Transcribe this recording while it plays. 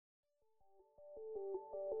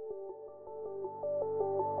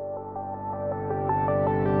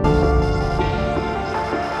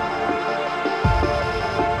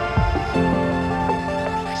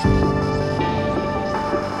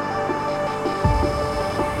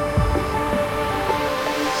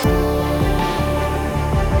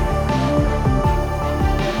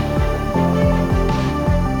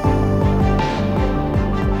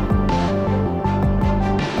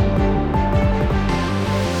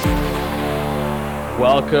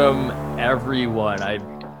Welcome, everyone.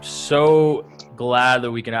 I'm so glad that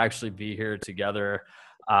we can actually be here together.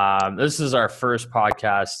 This is our first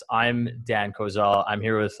podcast. I'm Dan Kozel. I'm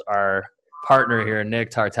here with our partner here, Nick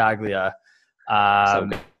Tartaglia. Guys.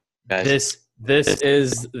 This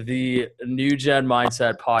is the New Gen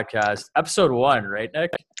Mindset podcast, episode 1, right, Nick?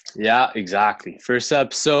 Yeah, exactly. First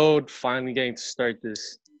episode, finally getting to start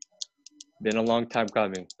this. Been a long time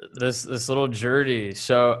coming. This little journey.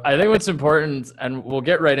 So I think what's important, and we'll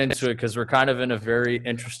get right into it because we're kind of in a very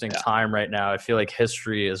interesting time right now. I feel like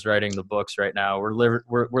history is writing the books right now.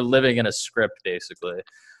 We're living in a script, basically.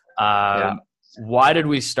 Why did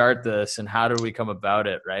we start this, and how did we come about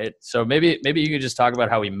it? Right. So maybe you could just talk about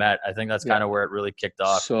how we met. I think that's kind of where it really kicked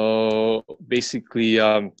off. So basically,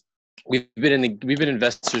 we've been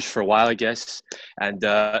investors for a while, I guess, and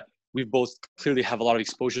we both clearly have a lot of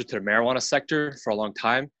exposure to the marijuana sector for a long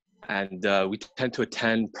time. And we tend to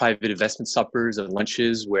attend private investment suppers and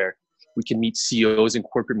lunches where we can meet CEOs and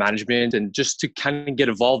corporate management and just to kind of get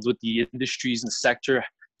involved with the industries and the sector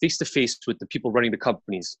face to face with the people running the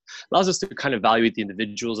companies. Allows us to kind of evaluate the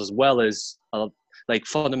individuals as well as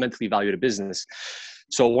fundamentally evaluate a business.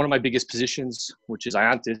 So one of my biggest positions, which is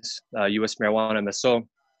Iontis, US Marijuana MSO,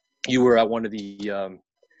 you were at one of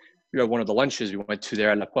the lunches we went to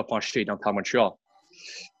there at La Poire Penchée downtown Montreal.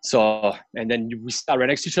 So, and then we sat right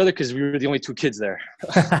next to each other because we were the only two kids there.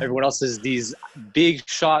 Everyone else is these big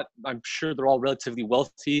shot. I'm sure they're all relatively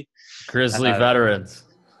wealthy. Grizzly veterans.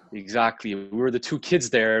 Exactly. We were the two kids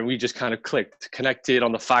there and we just kind of connected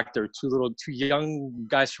on the fact there were two young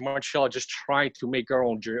guys from Montreal just trying to make our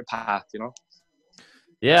own journey path, you know?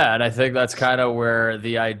 Yeah, and I think that's kind of where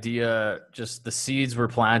the idea, just the seeds were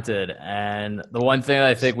planted. And the one thing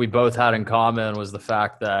I think we both had in common was the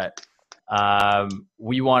fact that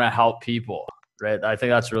we want to help people, right? I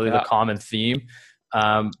think that's really the common theme.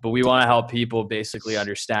 But we want to help people basically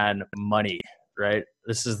understand money, right?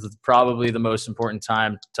 This is probably the most important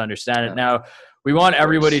time to understand it. Now, we want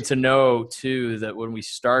everybody to know, too, that when we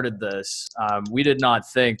started this, we did not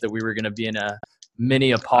think that we were going to be in a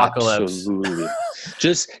mini apocalypse. Absolutely.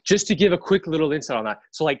 just to give a quick little insight on that.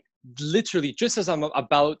 So literally just as I'm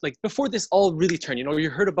about before this all really turned, you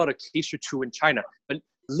heard about a case or two in China, but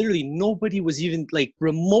literally nobody was even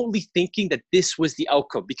remotely thinking that this was the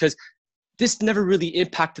outcome because this never really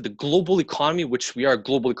impacted the global economy, which we are a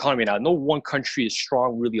global economy now. No one country is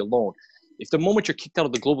strong really alone. If the moment you're kicked out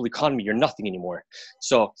of the global economy, you're nothing anymore.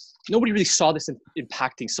 So nobody really saw this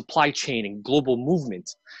impacting supply chain and global movement.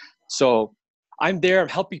 So I'm there, I'm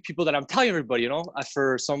helping people that I'm telling everybody,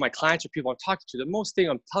 for some of my clients or people I'm talking to, the most thing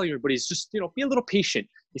I'm telling everybody is just, be a little patient.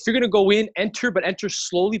 If you're going to go in, enter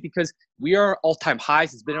slowly because we are all-time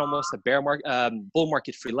highs. It's been almost a bull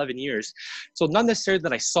market for 11 years. So not necessarily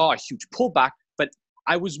that I saw a huge pullback, but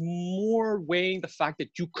I was more weighing the fact that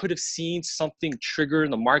you could have seen something trigger in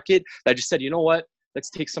the market that just said, you know what? Let's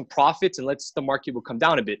take some profits and the market will come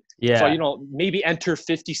down a bit. Yeah. So, maybe enter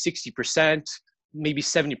 50, 60%. Maybe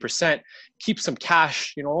 70%, keep some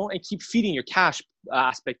cash, and keep feeding your cash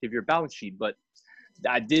aspect of your balance sheet. But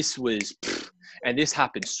this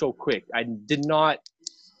happened so quick. I did not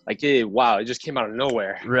wow, it just came out of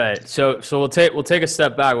nowhere. Right. So we'll take a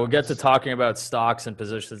step back. We'll get to talking about stocks and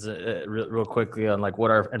positions real quickly on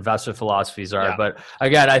what our investor philosophies are. Yeah. But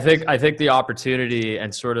again, I think the opportunity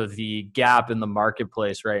and sort of the gap in the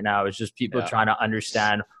marketplace right now is just people trying to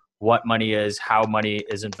understand what money is, how money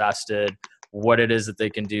is invested, what it is that they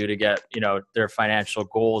can do to get, their financial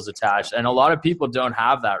goals attached. And a lot of people don't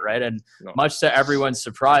have that, right? And much to everyone's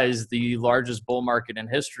surprise, the largest bull market in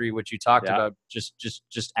history, which you talked about,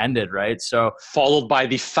 just ended, right? So followed by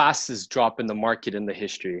the fastest drop in the market in the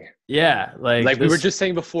history. Yeah. We were just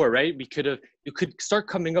saying before, right? You could start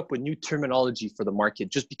coming up with new terminology for the market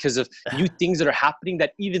just because of new things that are happening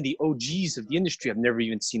that even the OGs of the industry have never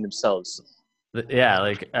even seen themselves.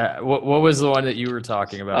 Yeah, what was the one that you were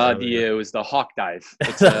talking about? It was the hawk dive.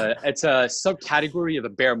 It's a subcategory of a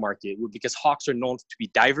bear market because hawks are known to be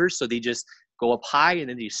divers, so they just go up high and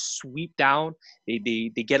then they sweep down.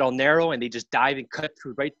 They get all narrow and they just dive and cut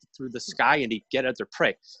right through the sky and they get at their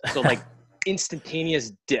prey. So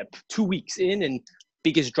instantaneous dip, 2 weeks in and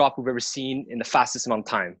biggest drop we've ever seen in the fastest amount of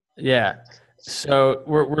time. Yeah. So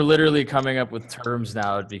we're literally coming up with terms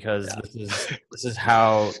now because this is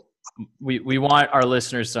how. We want our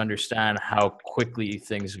listeners to understand how quickly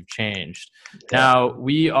things have changed. Now,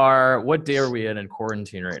 what day are we in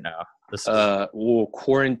quarantine right now?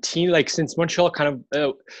 Quarantine, since Montreal kind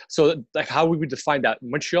of, how we would define that?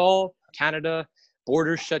 Montreal, Canada,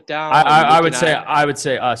 borders shut down. I would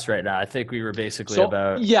say us right now. I think we were basically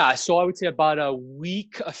about. Yeah, so I would say about a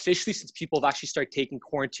week officially since people have actually started taking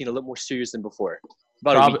quarantine a little more serious than before.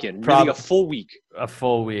 About a weekend, really a full week. A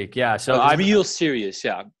full week, yeah. So I'm real serious,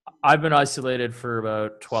 yeah. I've been isolated for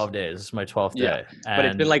about 12 days. It's my 12th day. But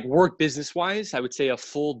it's been like work business wise, I would say a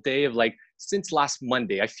full day of like since last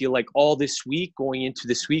Monday. I feel like all this week going into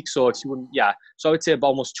this week. So if you so I would say about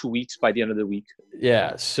almost 2 weeks by the end of the week.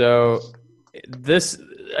 Yeah. So this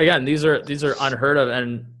again, these are unheard of,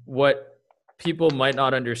 and what people might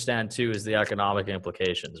not understand too is the economic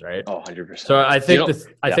implications, right? Oh, 100%. So I think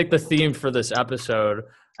I think the theme for this episode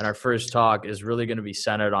and our first talk is really going to be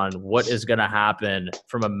centered on what is going to happen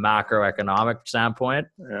from a macroeconomic standpoint,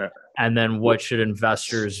 and then what should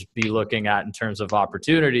investors be looking at in terms of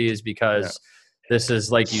opportunities, because this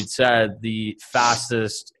is, like you said, the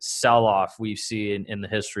fastest sell-off we've seen in the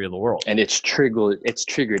history of the world. And it's triggered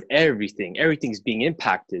everything. Everything's being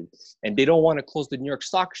impacted. And they don't want to close the New York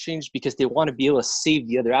Stock Exchange because they want to be able to save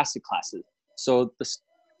the other asset classes. So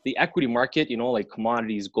the equity market, like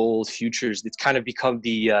commodities, gold, futures, it's kind of become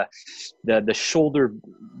the shoulder,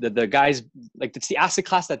 the guys, like it's the asset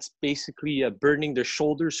class that's basically burdening their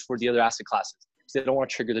shoulders for the other asset classes. So they don't want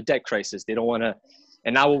to trigger the debt crisis. They don't want to.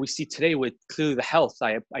 And now what we see today with clearly the health,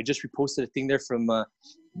 I just reposted a thing there from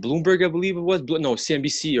Bloomberg, I believe it was,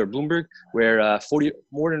 CNBC or Bloomberg, where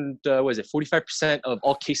 45% of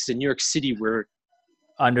all cases in New York City were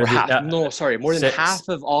more than half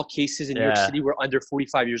of all cases in New York City were under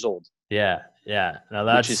 45 years old. Yeah.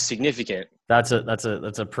 Now which is significant. That's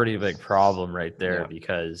a pretty big problem right there,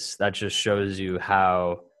 because that just shows you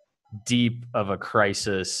how deep of a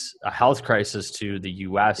crisis, a health crisis to the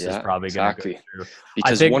U.S. is probably going to go through.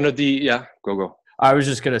 Because go. I was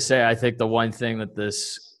just going to say, I think the one thing that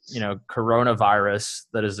this, coronavirus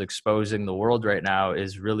that is exposing the world right now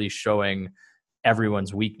is really showing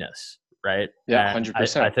everyone's weakness, right? Yeah,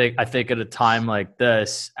 100%. I think at a time like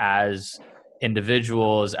this, as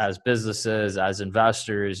individuals, as businesses, as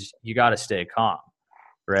investors, you got to stay calm.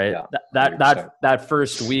 Right. Yeah, that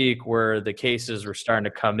first week where the cases were starting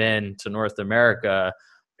to come in to North America,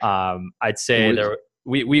 I'd say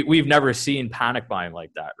we've never seen panic buying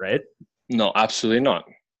like that. Right. No, absolutely not.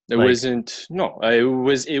 It wasn't. No,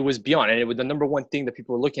 it was beyond. And it was the number one thing that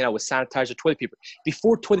people were looking at was sanitizer, toilet paper.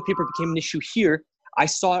 Before toilet paper became an issue here, I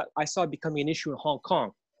saw it becoming an issue in Hong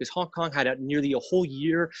Kong. Because Hong Kong had nearly a whole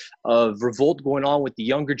year of revolt going on with the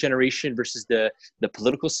younger generation versus the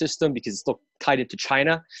political system, because it's still tied into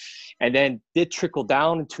China. And then did trickle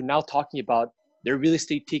down into now talking about their real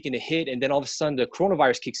estate taking a hit. And then all of a sudden the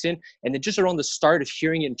coronavirus kicks in. And then just around the start of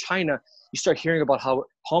hearing it in China, you start hearing about how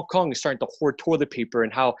Hong Kong is starting to hoard toilet paper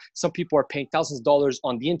and how some people are paying thousands of dollars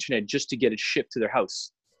on the internet just to get it shipped to their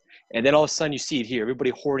house. And then all of a sudden you see it here, everybody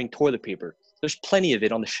hoarding toilet paper. There's plenty of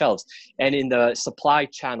it on the shelves and in the supply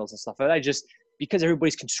channels and stuff. And because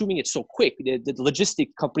everybody's consuming it so quick, the logistic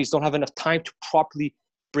companies don't have enough time to properly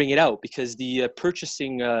bring it out, because the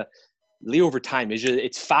purchasing layover time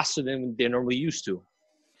it's faster than they're normally used to.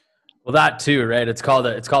 Well, that too, right? It's called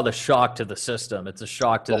a shock to the system. It's a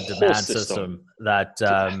shock to the demand system that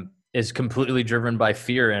is completely driven by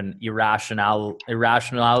fear and irrationality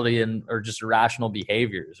or just irrational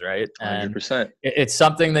behaviors, right? And 100%. It's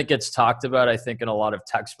something that gets talked about, I think, in a lot of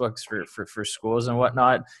textbooks for schools and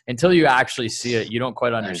whatnot. Until you actually see it, you don't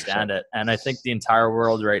quite understand 100%. it. And I think the entire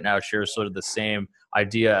world right now shares sort of the same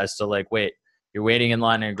idea as to like, wait, you're waiting in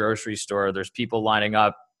line in a grocery store. There's people lining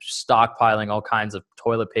up, stockpiling all kinds of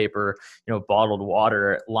toilet paper, bottled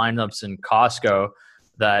water, lineups in Costco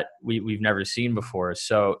that we've never seen before.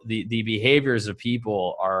 So the behaviors of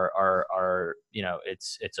people are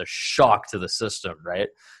it's a shock to the system right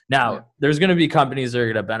now. There's going to be companies that are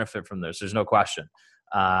going to benefit from this. There's no question.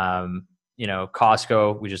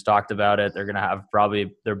 Costco, we just talked about it. They're going to have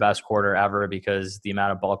probably their best quarter ever because the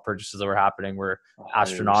amount of bulk purchases that were happening were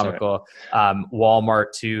astronomical. 100%.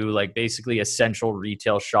 Walmart too, like basically essential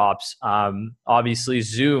retail shops. Obviously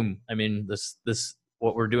Zoom. I mean, this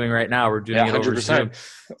what we're doing right now, we're doing it over 100%. Zoom.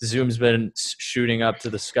 Zoom's been shooting up to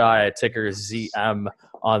the sky. Ticker is ZM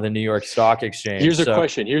on the New York Stock Exchange. Here's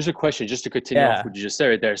a question, just to continue off what you just said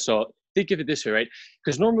right there. So think of it this way, right?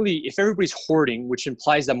 Because normally if everybody's hoarding, which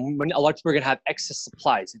implies that a lot of people are going to have excess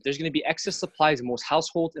supplies. If there's going to be excess supplies in most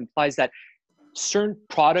households, implies that certain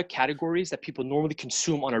product categories that people normally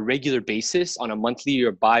consume on a regular basis, on a monthly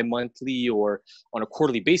or bi-monthly or on a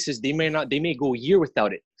quarterly basis, they may go a year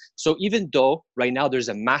without it. So even though right now there's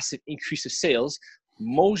a massive increase of sales,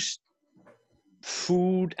 most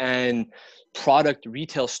food and product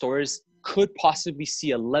retail stores could possibly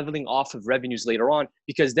see a leveling off of revenues later on,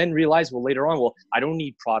 because then realize, later on, I don't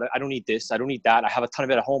need product. I don't need this. I don't need that. I have a ton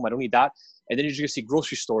of it at home. I don't need that. And then you're just going to see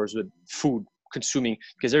grocery stores with food consuming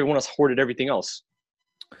because everyone else hoarded everything else.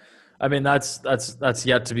 I mean, that's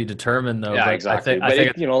yet to be determined though. Yeah, But exactly. I But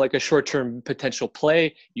think if, you know, like a short-term potential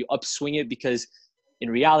play, you upswing it because in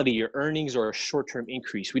reality, your earnings are a short-term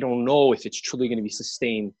increase. We don't know if it's truly going to be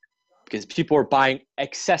sustained because people are buying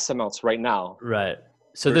excess amounts right now right.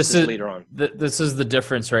 So versus later on. this is the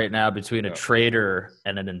difference right now between a Yeah. trader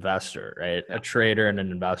and an investor, right? Yeah. A trader and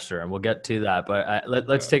an investor, and we'll get to that. But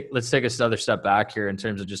let's Yeah. take another step back here in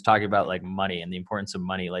terms of just talking about like money and the importance of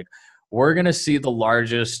money. Like we're gonna see the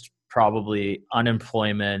largest probably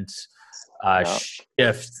unemployment Yeah.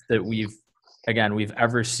 shift that we've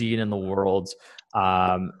ever seen in the world.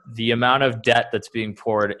 The amount of debt that's being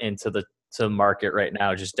poured into the market right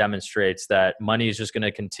now just demonstrates that money is just going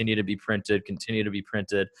to continue to be printed.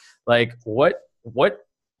 Like what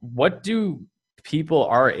do people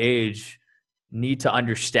our age need to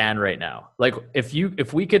understand right now? Like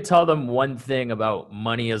if we could tell them one thing about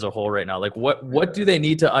money as a whole right now, like what do they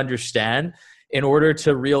need to understand in order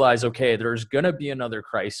to realize, okay, there's going to be another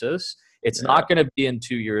crisis. It's not going to be in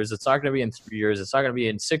 2 years. It's not going to be in 3 years. It's not going to be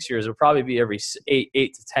in 6 years. It'll probably be every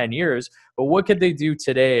 8 to 10 years. But what could they do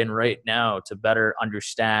today and right now to better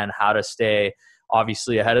understand how to stay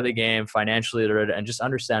obviously ahead of the game, financially literate, and just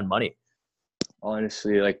understand money?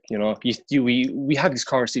 Honestly, like, you know, we have these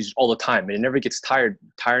conversations all the time and it never gets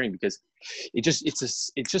tiring because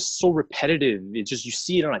it's just so repetitive. It just, you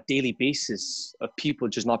see it on a daily basis of people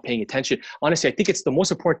just not paying attention. Honestly, I think it's the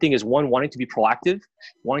most important thing is one, wanting to be proactive,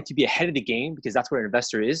 wanting to be ahead of the game, because that's what an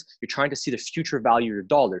investor is. You're trying to see the future value of your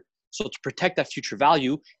dollar. So to protect that future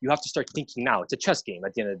value, you have to start thinking now. It's a chess game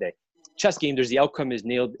at the end of the day. Chess game, there's the outcome is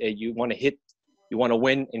nailed. You want to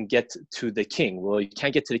win and get to the king. Well, you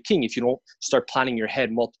can't get to the king if you don't start planning your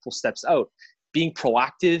head multiple steps out. Being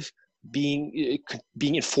proactive, being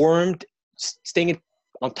informed, staying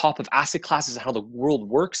on top of asset classes and how the world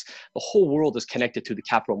works. The whole world is connected to the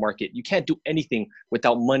capital market. You can't do anything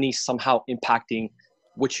without money somehow impacting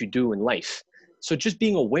what you do in life. So just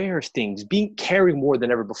being aware of things, caring more than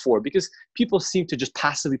ever before, because people seem to just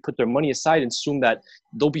passively put their money aside and assume that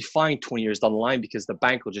they'll be fine 20 years down the line because the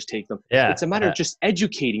bank will just take them. Yeah, it's a matter of just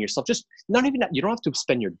educating yourself. Just not even that, you don't have to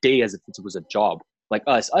spend your day as if it was a job. Like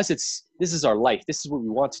us, this is our life. This is what we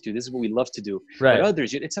want to do. This is what we love to do. right. But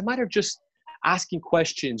others, it's a matter of just asking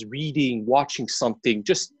questions, reading, watching something,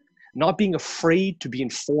 just not being afraid to be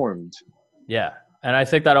informed. Yeah. And I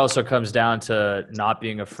think that also comes down to not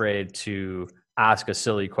being afraid to ask a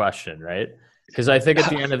silly question, right? Because I think at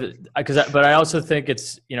the end of it, but I also think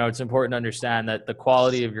it's important to understand that the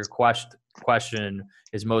quality of your question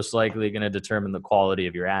is most likely going to determine the quality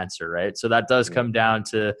of your answer, right? So that does come down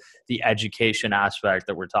to the education aspect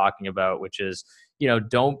that we're talking about, which is,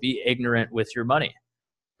 don't be ignorant with your money,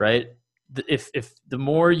 right? If the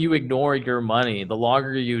more you ignore your money, the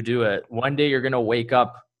longer you do it, one day you're going to wake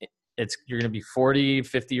up, you're going to be 40,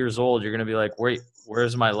 50 years old. You're going to be like, wait,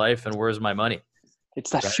 where's my life and where's my money? It's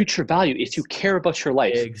that future value. If you care about your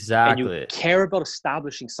life and you care about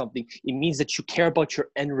establishing something, it means that you care about your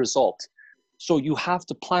end result. So you have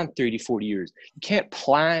to plan 30, 40 years. You can't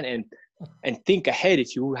plan and think ahead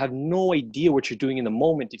if you have no idea what you're doing in the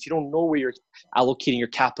moment, if you don't know where you're allocating your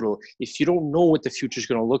capital, if you don't know what the future is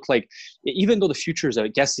going to look like. Even though the future is a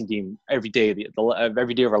guessing game every day,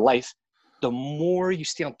 every day of our life, the more you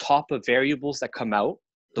stay on top of variables that come out,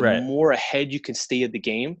 the more ahead you can stay at the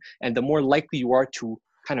game, and the more likely you are to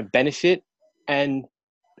kind of benefit and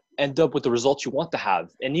end up with the results you want to have.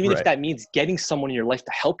 And even if that means getting someone in your life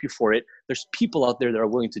to help you for it, there's people out there that are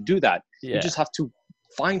willing to do that. You just have to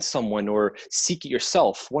find someone or seek it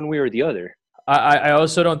yourself, one way or the other. I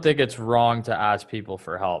also don't think it's wrong to ask people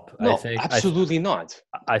for help. No, absolutely not.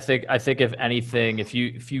 I think if anything, if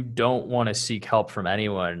you don't want to seek help from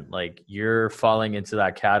anyone, like you're falling into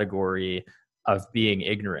that category of being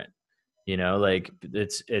ignorant. Like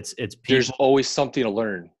it's people, there's always something to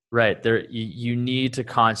learn. Right. You need to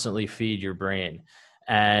constantly feed your brain.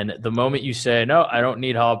 And the moment you say, no, I don't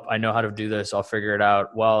need help, I know how to do this, I'll figure it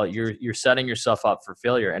out, well, you're setting yourself up for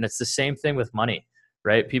failure. And it's the same thing with money,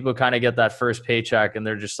 right? People kind of get that first paycheck and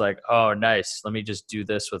they're just like, oh, nice, let me just do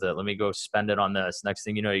this with it. Let me go spend it on this. Next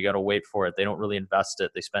thing you know, you got to wait for it. They don't really invest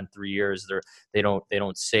it. They spend 3 years. They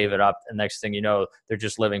don't save it up. And next thing you know, they're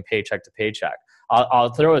just living paycheck to paycheck. I'll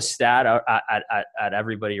throw a stat out at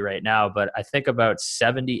everybody right now, but I think about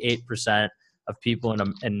 78% of people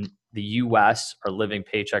in the US are living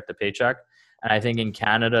paycheck to paycheck. And I think in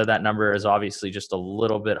Canada, that number is obviously just a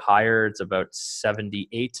little bit higher. It's about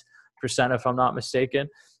 78%, if I'm not mistaken.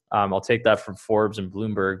 I'll take that from Forbes and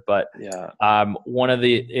Bloomberg, but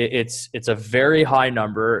it's a very high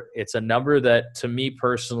number. It's a number that to me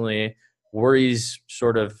personally worries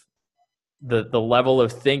sort of the level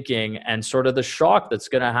of thinking and sort of the shock that's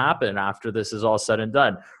going to happen after this is all said and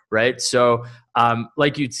done, right? So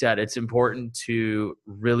like you'd said, it's important to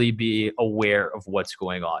really be aware of what's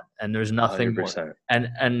going on, and there's nothing more. 100%.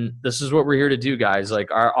 And this is what we're here to do, guys. Like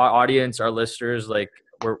our audience, our listeners, like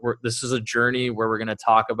we're this is a journey where we're going to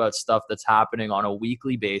talk about stuff that's happening on a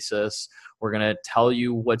weekly basis. We're going to tell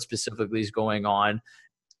you what specifically is going on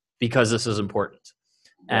because this is important.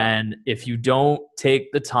 Yeah. And if you don't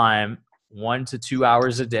take the time 1 to 2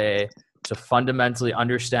 hours a day to fundamentally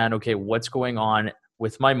understand, okay, what's going on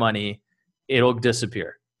with my money, it'll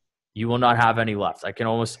disappear. You will not have any left. I can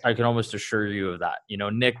almost assure you of that. You know,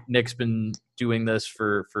 Nick's been doing this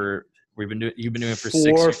for you've been doing it for 6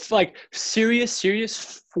 years. Like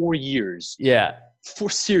serious 4 years. Yeah.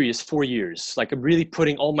 4 years. Like I'm really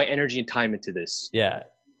putting all my energy and time into this. Yeah.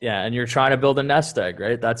 Yeah. And you're trying to build a nest egg,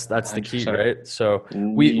 right? That's the key, 100%. right? So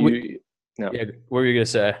No. Yeah, what were you gonna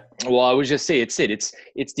say? Well, I was just say it's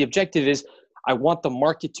the objective is I want the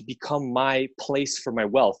market to become my place for my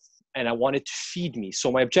wealth, and I want it to feed me.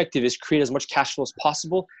 So my objective is create as much cash flow as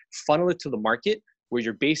possible, funnel it to the market where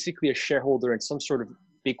you're basically a shareholder in some sort of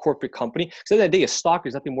big corporate company. Because at the end of the day, a stock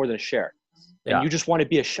is nothing more than a share, and you just want to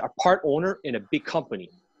be a part owner in a big company.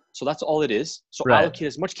 So that's all it is. So allocate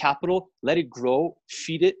as much capital, let it grow,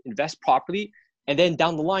 feed it, invest properly, and then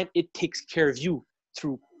down the line, it takes care of you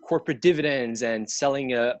through corporate dividends and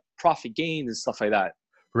selling profit gains and stuff like that.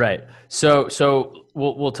 Right. So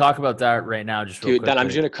we'll talk about that right now. Just real quickly. Dan, I'm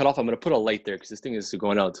just gonna cut off. I'm gonna put a light there because this thing is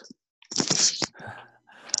going out.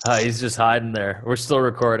 He's just hiding there. We're still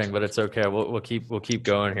recording, but it's okay. We'll keep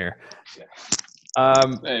going here.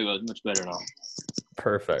 There you go. Much better now.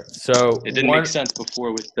 Perfect. So it didn't make sense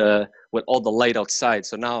before with all the light outside.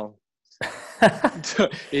 So now.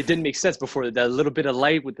 It didn't make sense before that little bit of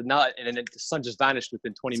light with the night, and then the sun just vanished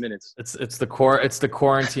within 20 minutes. It's the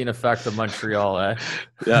quarantine effect of Montreal, eh?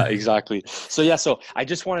 Yeah, exactly. So I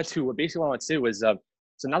just wanted to basically what I wanted to say was so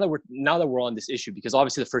now that we're on this issue, because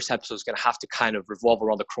obviously the first episode is going to have to kind of revolve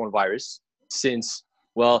around the coronavirus since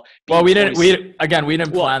we didn't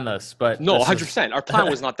plan this, but no, 100%. Our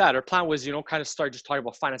plan was not that. Our plan was kind of start just talking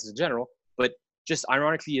about finances in general, but just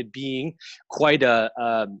ironically it being quite a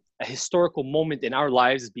historical moment in our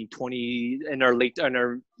lives, as being 20 in our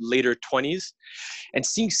later 20s, and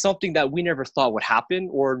seeing something that we never thought would happen,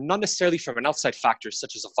 or not necessarily from an outside factor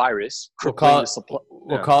such as a virus. We'll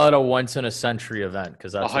call it a once in a century event,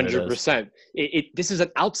 because that's 100%. This is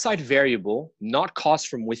an outside variable, not caused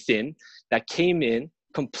from within, that came in,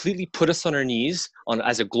 completely put us on our knees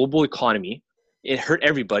as a global economy. It hurt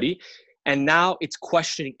everybody. And now it's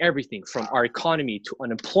questioning everything from our economy to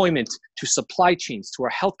unemployment, to supply chains, to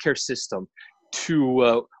our healthcare system,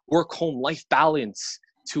 to work-home life balance,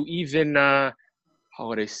 to even, how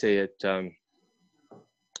would I say it? To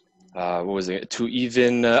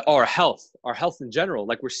even our health in general.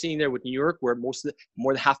 Like we're seeing there with New York, where more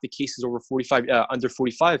than half the cases over 45, under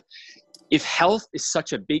 45. If health is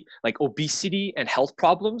such a big, like obesity and health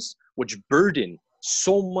problems, which burden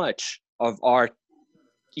so much of our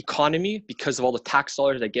economy because of all the tax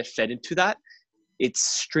dollars that get fed into that, it's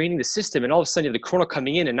straining the system. And all of a sudden you have the corona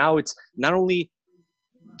coming in, and now it's not only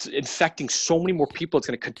infecting so many more people, it's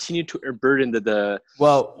going to continue to burden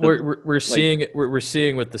we're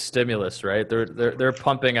seeing with the stimulus, right? They're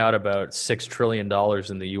pumping out about $6 trillion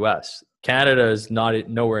in the US. Canada is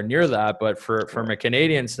nowhere near that, but from a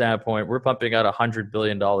Canadian standpoint, we're pumping out $100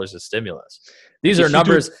 billion of stimulus. These are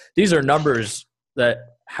numbers that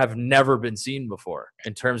have never been seen before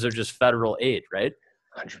in terms of just federal aid, right?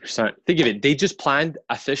 100%. Think of it. They just planned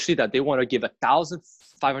officially that they want to give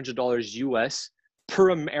 $1,500 US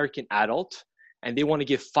per American adult, and they want to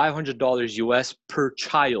give $500 US per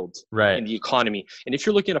child in the economy. And if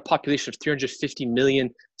you're looking at a population of 350 million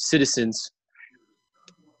citizens,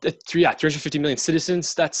 350 million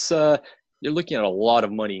citizens, that's you're looking at a lot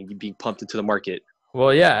of money being pumped into the market.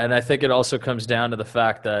 Well, yeah, and I think it also comes down to the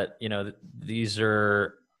fact that these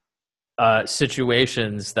are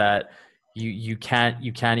situations that you can't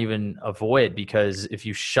even avoid, because if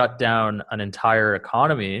you shut down an entire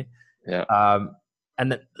economy,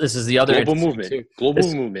 and this is the other global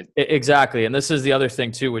movement. Exactly, and this is the other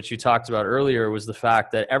thing too, which you talked about earlier, was the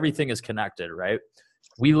fact that everything is connected, right?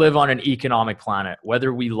 We live on an economic planet,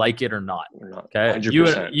 whether we like it or not. Okay,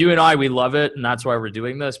 100%. You and I, we love it, and that's why we're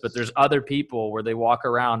doing this. But there's other people where they walk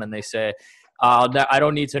around and they say, I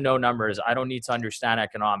don't need to know numbers. I don't need to understand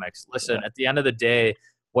economics. Listen, at the end of the day,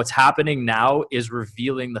 what's happening now is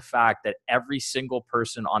revealing the fact that every single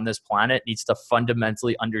person on this planet needs to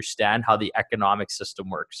fundamentally understand how the economic system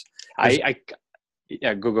works.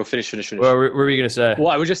 Yeah, go finish. What were you gonna say? Well,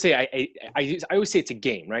 I would just say I always say it's a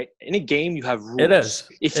game, right? In a game, you have rules. It is.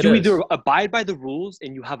 If you either abide by the rules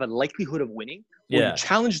and you have a likelihood of winning, or you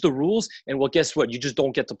challenge the rules, and well, guess what? You just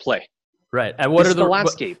don't get to play. Right. And what are the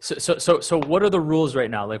landscape? So what are the rules right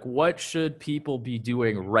now? Like, what should people be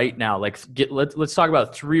doing right now? Like, let's talk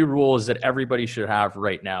about 3 rules that everybody should have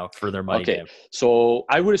right now for their money game. So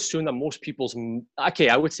I would assume that most people's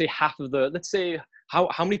I would say half of the, let's say, how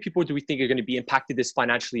many people do we think are going to be impacted this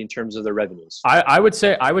financially in terms of their revenues? I would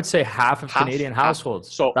say half of Canadian households.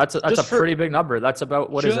 So that's a pretty big number. That's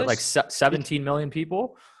about, what is it, like 17 million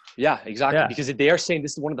people? Yeah, exactly. Yeah. Because they are saying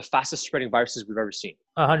this is one of the fastest spreading viruses we've ever seen.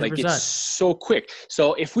 100%. Like, it's so quick.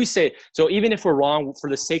 So if we say, so even if we're wrong, for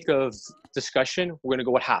the sake of discussion, we're going to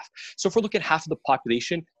go with half. So if we're looking at half of the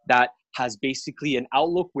population that has basically an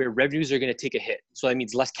outlook where revenues are going to take a hit. So that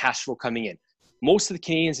means less cash flow coming in. Most of the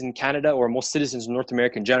Canadians in Canada, or most citizens in North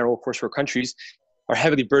America in general, of course, for countries, are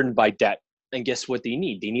heavily burdened by debt. And guess what they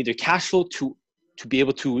need? They need their cash flow to be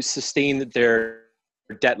able to sustain their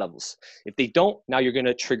debt levels. If they don't, now you're going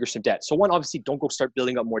to trigger some debt. So one, obviously, don't go start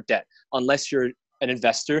building up more debt unless you're an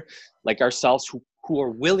investor like ourselves who are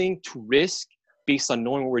willing to risk based on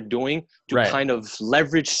knowing what we're doing to kind of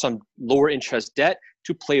leverage some lower interest debt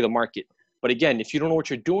to play the market. But again, if you don't know what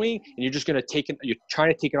you're doing and you're just going to you're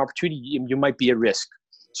trying to take an opportunity, you might be at risk.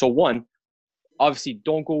 So one, obviously,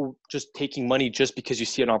 don't go just taking money just because you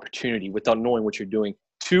see an opportunity without knowing what you're doing.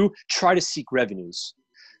 2, try to seek revenues.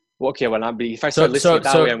 Okay, well, if I start listening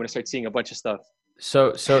that way, I'm going to start seeing a bunch of stuff.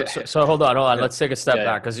 So hold on. Yeah. Let's take a step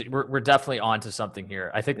back, because we're definitely onto something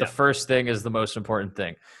here. I think the first thing is the most important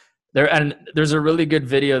thing. There's a really good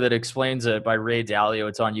video that explains it by Ray Dalio.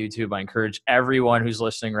 It's on YouTube. I encourage everyone who's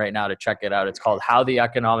listening right now to check it out. It's called How the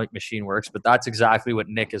Economic Machine Works. But that's exactly what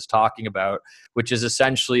Nick is talking about, which is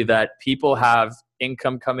essentially that people have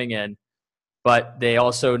income coming in, but they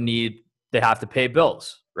also have to pay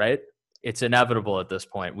bills, right? It's inevitable at this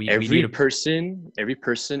point. Every human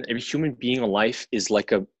being in life is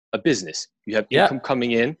like a business. You have income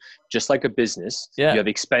coming in just like a business. You have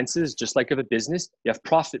expenses just like a business. You have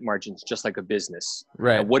profit margins just like a business.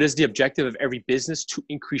 Right. And what is the objective of every business? To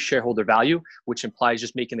increase shareholder value, which implies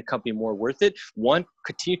just making the company more worth it. 1,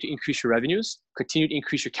 continue to increase your revenues, continue to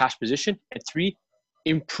increase your cash position, and 3,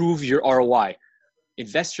 improve your ROI.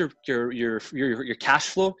 Invest your cash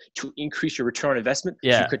flow to increase your return on investment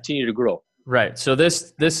to continue to grow. Right. So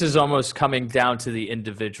this is almost coming down to the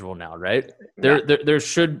individual now, right? There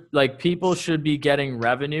should, like, people should be getting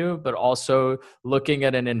revenue, but also looking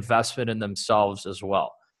at an investment in themselves as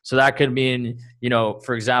well. So that could mean,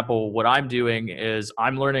 for example, what I'm doing is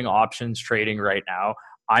I'm learning options trading right now.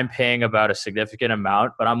 I'm paying about a significant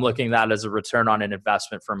amount, but I'm looking at that as a return on an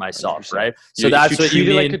investment for myself, 100%. Right? So that's what you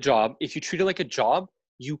mean. Like a job. If you treat it like a job,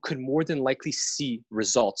 you could more than likely see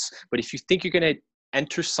results. But if you think you're going to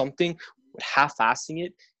enter something with half-assing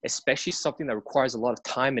it, especially something that requires a lot of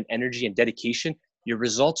time and energy and dedication, your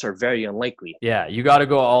results are very unlikely. Yeah, you got to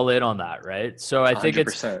go all in on that, right? So I think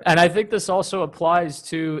 100%. And I think this also applies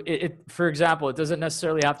to it. For example, it doesn't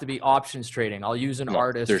necessarily have to be options trading. I'll use an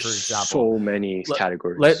artist, for example. So many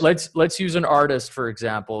categories. Let's use an artist, for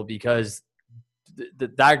example, because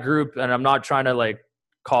that group, and I'm not trying to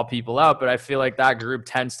call people out, but I feel like that group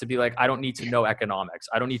tends to be like, I don't need to know economics.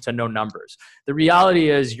 I don't need to know numbers. The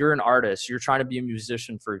reality is, you're an artist. You're trying to be a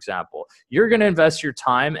musician, for example. You're going to invest your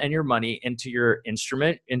time and your money into your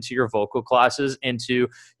instrument, into your vocal classes, into,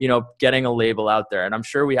 getting a label out there. And I'm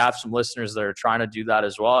sure we have some listeners that are trying to do that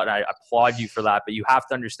as well. And I applaud you for that, but you have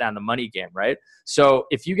to understand the money game, right? So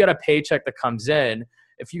if you get a paycheck that comes in,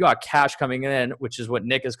 if you got cash coming in, which is what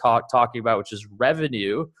Nick is talking about, which is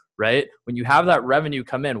revenue, right? When you have that revenue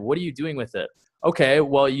come in, what are you doing with it? Okay,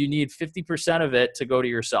 well, you need 50% of it to go to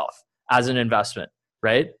yourself as an investment,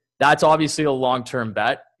 right? That's obviously a long-term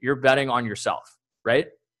bet. You're betting on yourself, right?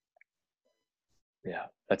 Yeah,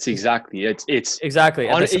 that's exactly it. It's exactly.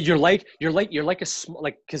 You're like a small,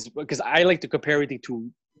 because I like to compare everything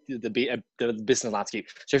to the business landscape.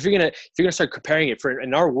 So if you're gonna start comparing it,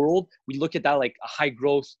 in our world, we look at that like a high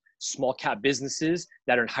growth, small cap businesses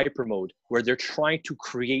that are in hyper mode, where they're trying to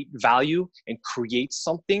create value and create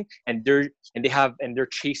something, and they're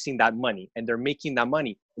chasing that money, and they're making that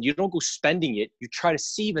money. You don't go spending it. You try to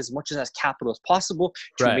save as much as capital as possible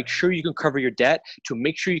to make sure you can cover your debt, to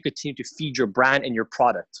make sure you continue to feed your brand and your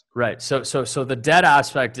product. Right. So the debt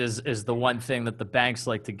aspect is the one thing that the banks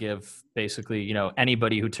like to give basically,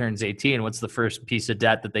 anybody who turns 18, what's the first piece of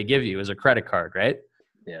debt that they give you is a credit card, right?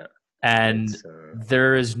 Yeah. And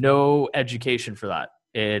there is no education for that.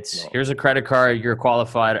 It's No. here's a credit card, you're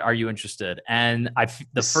qualified, are you interested? And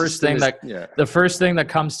the first thing that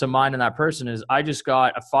comes to mind in that person is I just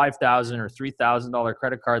got a $5,000 or $3,000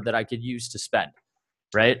 credit card that I could use to spend,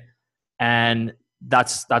 right? And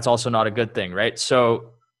that's also not a good thing, right?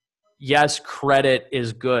 So yes, credit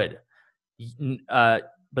is good,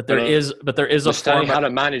 but there is a form how to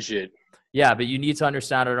manage it. Yeah, but you need to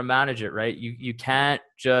understand how to manage it, right? You can't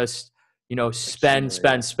just,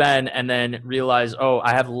 spend, and then realize, oh,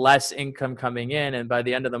 I have less income coming in. And by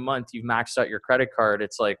the end of the month, you've maxed out your credit card.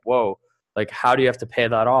 It's like, whoa, like, how do you have to pay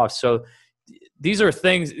that off? So these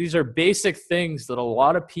are basic things that a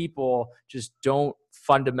lot of people just don't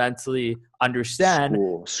fundamentally understand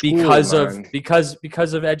because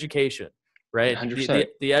of education, right?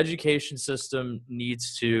 The education system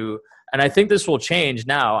needs to, and I think this will change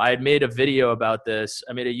now. I had made a video about this.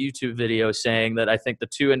 I made a YouTube video saying that I think the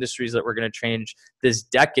two industries that we're going to change this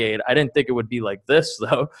decade, I didn't think it would be like this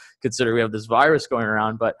though, considering we have this virus going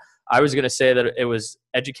around, but I was going to say that it was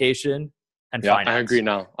education and finance. I agree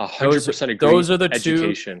now. 100% agree. Those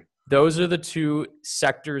are the two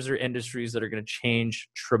sectors or industries that are going to change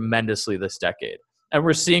tremendously this decade. And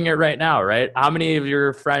we're seeing it right now, right? How many of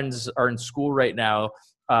your friends are in school right now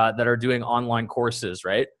that are doing online courses,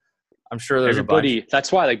 right? I'm sure there's everybody. A bunch.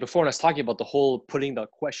 That's why, like before, when I was talking about the whole putting the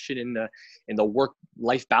question in the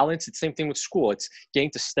work-life balance, it's the same thing with school. It's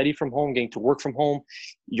getting to study from home, getting to work from home.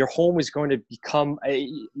 Your home is going to become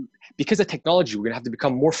because of technology, we're going to have to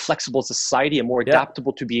become more flexible as a society and more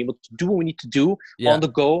adaptable to be able to do what we need to do on the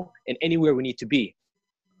go and anywhere we need to be.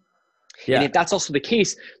 Yeah. And if that's also the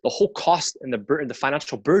case, the whole cost and the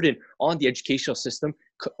financial burden on the educational system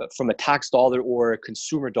from a tax dollar or a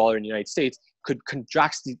consumer dollar in the United States could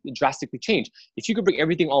drastically change. If you could bring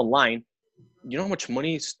everything online, you know how much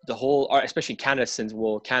money especially in Canada, since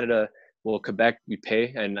Quebec, we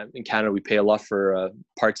pay, and in Canada, we pay a lot for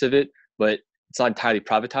parts of it, but it's not entirely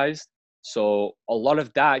privatized. So a lot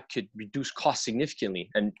of that could reduce costs significantly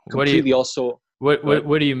and completely also.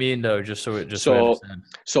 What do you mean though? So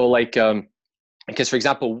like, because for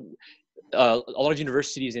example, a lot of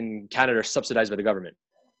universities in Canada are subsidized by the government.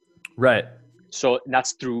 Right. So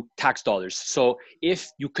that's through tax dollars. So if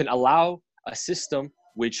you can allow a system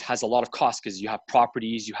which has a lot of costs, because you have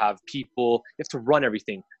properties, you have people, you have to run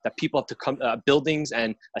everything, that people have to come, buildings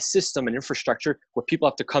and a system and infrastructure where people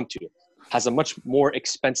have to come to, has a much more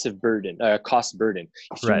expensive cost burden.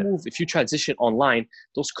 If you transition online,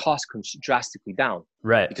 those costs come drastically down.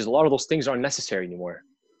 Right. Because a lot of those things aren't necessary anymore.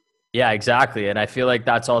 Yeah, exactly. And I feel like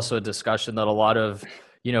that's also a discussion that a lot of,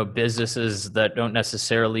 businesses that don't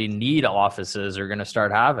necessarily need offices are going to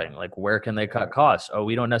start having. Like, where can they cut costs? Oh,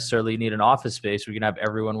 we don't necessarily need an office space. We can have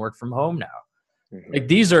everyone work from home now. Mm-hmm. Like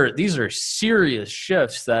these are serious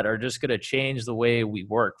shifts that are just going to change the way we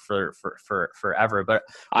work for forever. But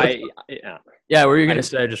what were you going to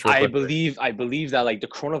say? Just real quick? I believe that like the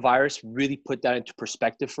coronavirus really put that into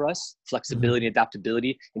perspective for us, flexibility, mm-hmm.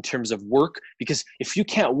 adaptability in terms of work. Because if you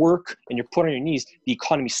can't work and you're put on your knees, the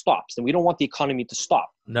economy stops, and we don't want the economy to stop.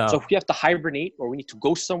 No. So if we have to hibernate or we need to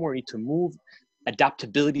go somewhere, we need to move.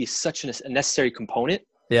 Adaptability is such a necessary component.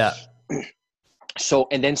 Yeah. So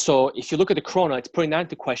if you look at the corona, it's putting that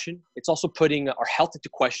into question. It's also putting our health into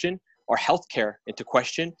question, our healthcare into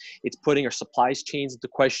question. It's putting our supplies chains into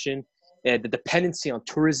question. The dependency on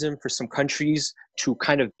tourism for some countries to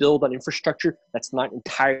kind of build an infrastructure that's not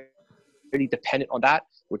entirely dependent on that,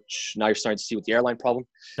 which now you're starting to see with the airline problem.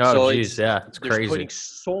 Oh, geez, it's crazy. Putting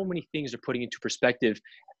so many things, they're putting into perspective,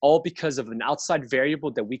 all because of an outside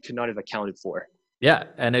variable that we could not have accounted for. Yeah,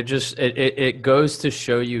 and it goes to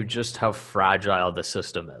show you just how fragile the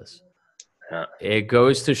system is. Yeah. It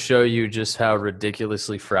goes to show you just how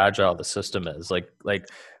ridiculously fragile the system is.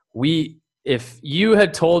 If you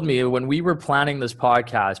had told me when we were planning this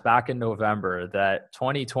podcast back in November that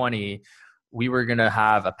 2020 we were going to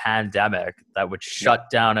have a pandemic that would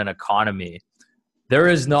shut down an economy, there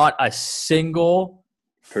is not a single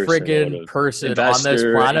friggin' person on this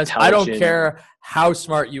planet. I don't care how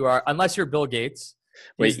smart you are, unless you're Bill Gates.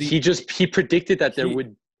 He predicted that there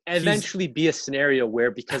would eventually be a scenario where,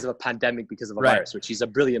 because of a pandemic, because of a virus, which he's a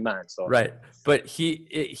brilliant man. So. Right. But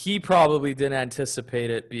he probably didn't anticipate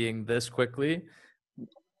it being this quickly.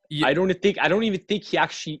 I don't even think he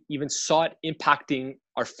actually even saw it impacting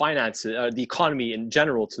our finances, the economy in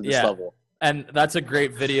general to this level. And that's a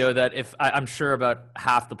great video that I'm sure about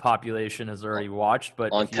half the population has already watched,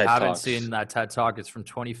 but On if you TED haven't Talks. seen that TED Talk, it's from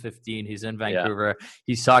 2015. He's in Yeah. Vancouver.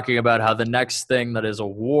 He's talking about how the next thing that is a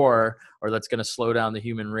war or that's going to slow down the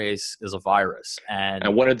human race is a virus. And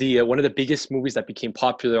one of the biggest movies that became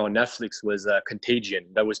popular on Netflix was Contagion,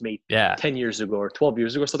 that was made 10 years ago or 12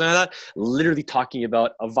 years ago, something like that. Literally talking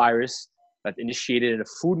about a virus that initiated in a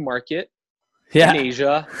food market in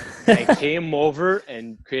Asia and came over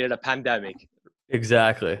and created a pandemic.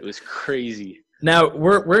 Exactly. It was crazy. Now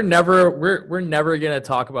we're never going to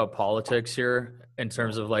talk about politics here in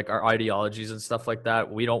terms of like our ideologies and stuff like that.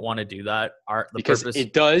 We don't want to do that. Because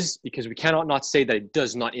we cannot not say that it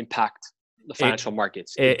does not impact the financial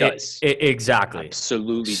markets. It does. Exactly.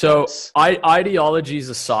 Absolutely. So ideologies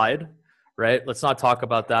aside, right? Let's not talk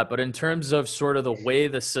about that. But in terms of sort of the way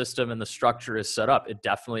the system and the structure is set up, it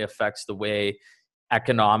definitely affects the way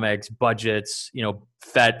economics, budgets,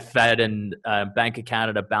 Fed and Bank of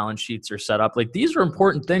Canada balance sheets are set up. Like these are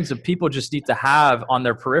important things that people just need to have on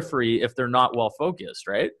their periphery if they're not well focused,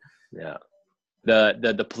 right? Yeah.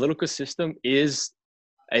 The political system is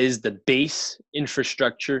the base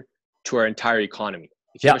infrastructure to our entire economy.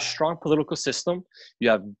 If you have a strong political system, you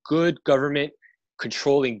have good government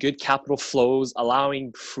controlling good capital flows,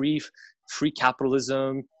 allowing free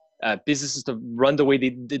capitalism, businesses to run the way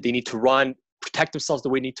they need to run, protect themselves the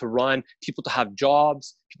way they need to run, people to have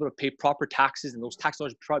jobs, people to pay proper taxes, and those tax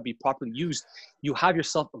dollars be properly used. You have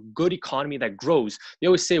yourself a good economy that grows. They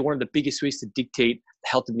always say one of the biggest ways to dictate the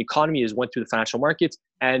health of an economy is through the financial markets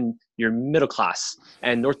and your middle class.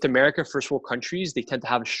 And North America, first world countries, they tend to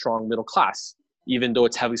have a strong middle class. Even though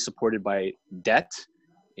it's heavily supported by debt,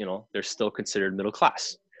 they're still considered middle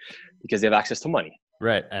class because they have access to money.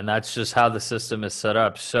 Right. And that's just how the system is set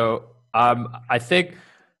up. So I think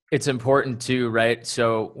it's important too, right?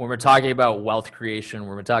 So when we're talking about wealth creation,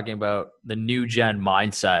 when we're talking about the new gen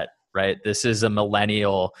mindset, right? This is a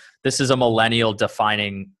millennial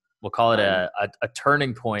defining, we'll call it a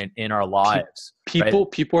turning point in our lives. People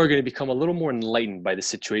are going to become a little more enlightened by the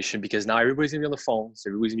situation because now everybody's going to be on the phones.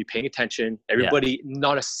 Everybody's going to be paying attention.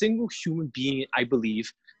 Not a single human being, I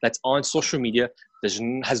believe, that's on social media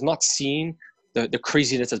has not seen the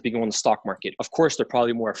craziness that's been going on in the stock market. Of course, they're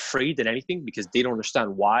probably more afraid than anything because they don't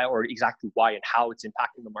understand why or exactly why and how it's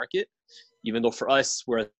impacting the market. Even though for us,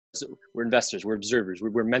 we're investors, we're observers.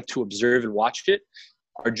 We're meant to observe and watch it.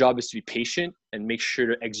 Our job is to be patient and make sure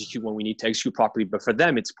to execute when we need to execute properly. But for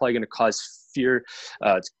them, it's probably going to cause fear,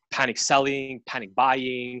 panic selling, panic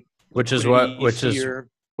buying, which is what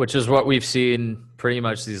we've seen pretty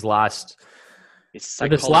much this last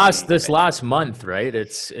month, right?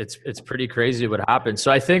 It's pretty crazy what happened.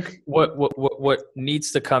 So I think what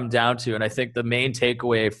needs to come down to, and I think the main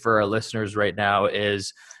takeaway for our listeners right now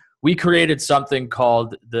is we created something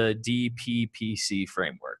called the DPPC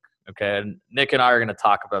framework. Okay. And Nick and I are going to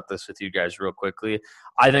talk about this with you guys real quickly.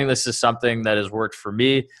 I think this is something that has worked for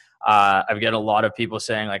me. I've got a lot of people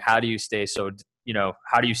saying like, how do you stay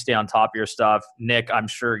how do you stay on top of your stuff? Nick, I'm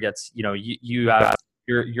sure gets, you have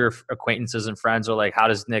your acquaintances and friends are like, how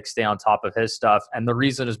does Nick stay on top of his stuff? And the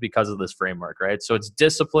reason is because of this framework, right? So it's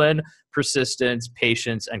discipline, persistence,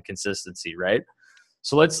 patience, and consistency, right?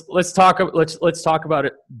 So let's talk about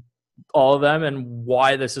it, all of them, and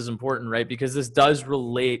why this is important, right? Because this does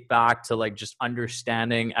relate back to like just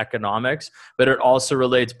understanding economics, but it also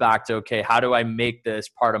relates back to, okay, how do I make this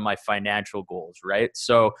part of my financial goals, right?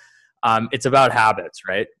 So it's about habits,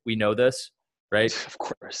 right? We know this, right? Of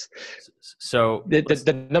course. So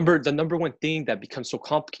the number one thing that becomes so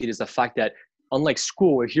complicated is the fact that unlike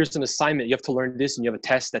school, where here's an assignment, you have to learn this and you have a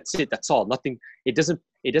test, that's it, that's all. Nothing, it doesn't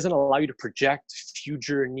allow you to project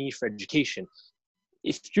future need for education.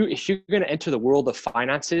 If you're going to enter the world of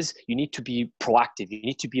finances, you need to be proactive. You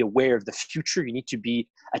need to be aware of the future. You need to be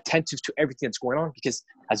attentive to everything that's going on because,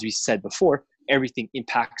 as we said before, everything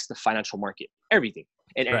impacts the financial market. Everything.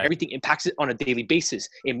 And everything impacts it on a daily basis.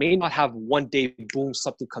 It may not have one day, boom,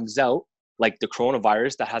 something comes out like the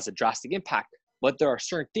coronavirus that has a drastic impact. But there are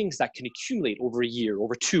certain things that can accumulate over a year,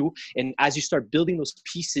 over two. And as you start building those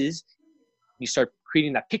pieces, you start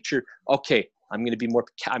creating that picture. Okay, I'm going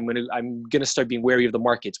to start being wary of the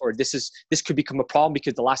markets, or this could become a problem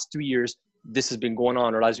because the last 3 years, this has been going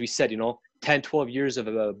on. Or as we said, 10, 12 years of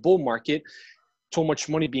a bull market, so much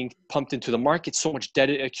money being pumped into the market, so much debt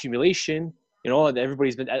accumulation, and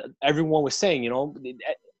everyone was saying,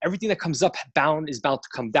 everything that comes up is bound to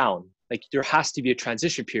come down. Like there has to be a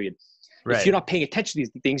transition period. Right. If you're not paying attention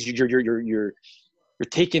to these things, you're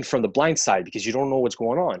taken from the blind side because you don't know what's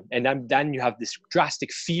going on. And then you have this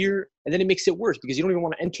drastic fear, and then it makes it worse because you don't even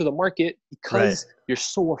want to enter the market because you're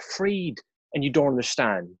so afraid and you don't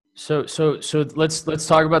understand. So let's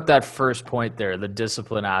talk about that first point there, the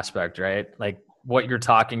discipline aspect, right? Like what you're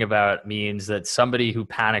talking about means that somebody who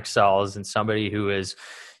panic sells and somebody who is,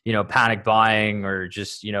 panic buying, or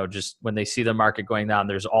just, just when they see the market going down,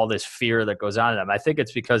 there's all this fear that goes on in them. I think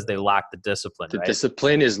it's because they lack the discipline, The right?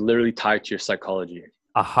 discipline is literally tied to your psychology.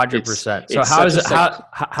 A hundred It's percent. So it's how such is a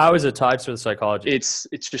it how is it tied to the psychology? it's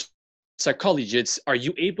just psychology. It's, are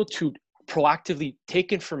you able to proactively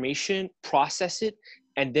take information, process it,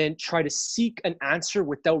 and then try to seek an answer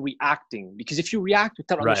without reacting? Because if you react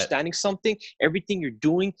without Right. understanding something, everything you're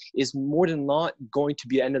doing is more than not going to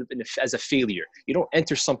be ended up as a failure. You don't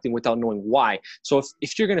enter something without knowing why. So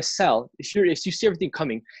if you're gonna sell, if you see everything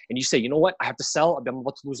coming and you say, you know what, I have to sell, I'm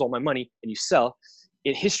about to lose all my money, and you sell,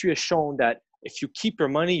 history has shown that if you keep your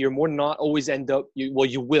money, you're more than not always end up, you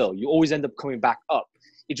always end up coming back up.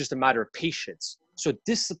 It's just a matter of patience. So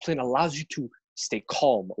discipline allows you to stay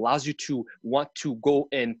calm, allows you to want to go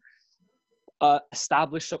and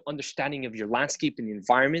establish some understanding of your landscape and the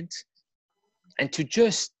environment, and to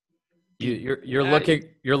just You're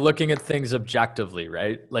looking at things objectively,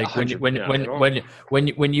 right? Like when you, 100, yeah, you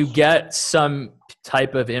know, when you get some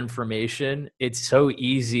type of information, it's so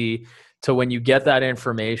easy to, when you get that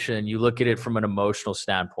information, you look at it from an emotional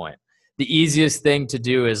standpoint. The easiest thing to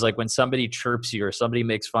do is, like, when somebody chirps you or somebody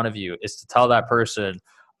makes fun of you, is to tell that person,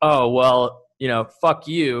 "Oh, well, fuck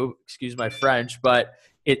you, excuse my French," but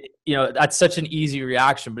that's such an easy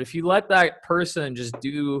reaction. But if you let that person just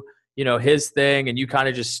do, his thing, and you kind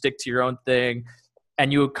of just stick to your own thing,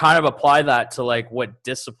 and you kind of apply that to, like, what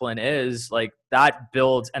discipline is, like, that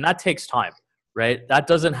builds, and that takes time, right? That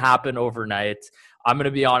doesn't happen overnight. I'm going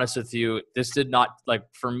to be honest with you. This did not, like,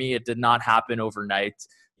 for me, it did not happen overnight.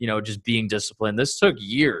 Just being disciplined. This took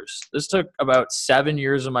years. This took about 7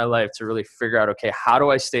 years of my life to really figure out, okay, how do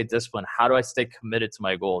I stay disciplined? How do I stay committed to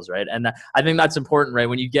my goals, right? And I think that's important, right?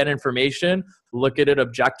 When you get information, look at it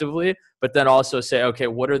objectively, but then also say, okay,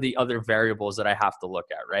 what are the other variables that I have to look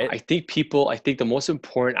at, right? I think the most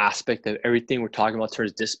important aspect of everything we're talking about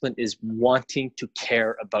towards discipline is wanting to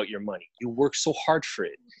care about your money. You work so hard for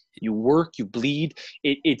it. You work, you bleed.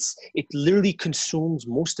 It literally consumes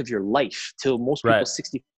most of your life till most people Right.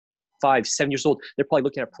 65, 7 years old. They're probably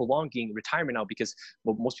looking at prolonging retirement now because,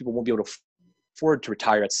 well, most people won't be able to afford to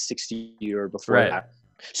retire at 60 or before Right. that.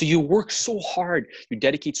 So you work so hard, you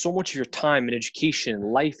dedicate so much of your time and education,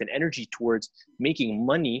 life, and energy towards making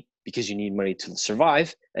money because you need money to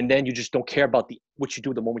survive, and then you just don't care about what you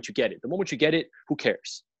do the moment you get it. The moment you get it, who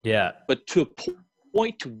cares? Yeah. But to a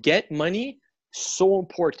point, to get money, so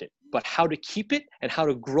important. But how to keep it and how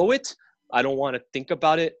to grow it, I don't want to think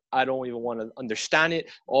about it. I don't even want to understand it.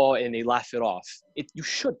 Oh, and they laugh it off. You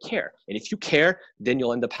should care. And if you care, then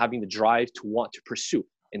you'll end up having the drive to want to pursue.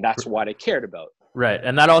 And that's what I cared about. Right.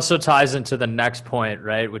 And that also ties into the next point,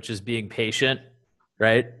 right? Which is being patient,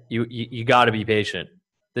 right? You got to be patient.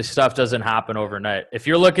 This stuff doesn't happen overnight. If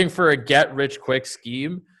you're looking for a get rich quick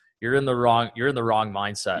scheme, you're in the wrong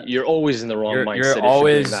mindset. You're always in the wrong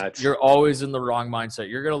mindset. You're always in the wrong mindset.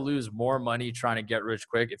 You're going to lose more money trying to get rich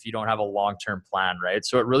quick if you don't have a long-term plan, right?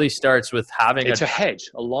 So it really starts with having a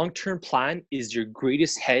hedge. A long-term plan is your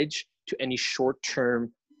greatest hedge to any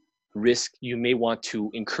short-term risk you may want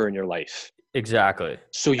to incur in your life. Exactly.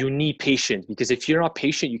 So you need patience, because if you're not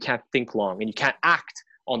patient, you can't think long and you can't act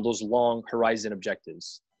on those long horizon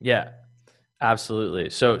objectives. Yeah, absolutely.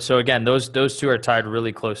 So again, those two are tied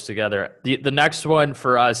really close together. The next one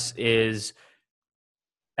for us is,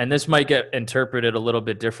 and this might get interpreted a little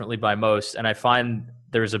bit differently by most, and I find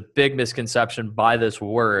there's a big misconception by this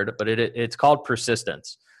word, but it's called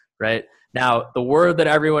persistence, right? Now, the word that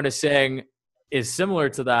everyone is saying is similar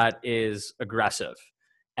to that is aggressive.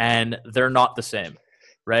 And they're not the same,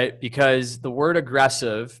 right? Because the word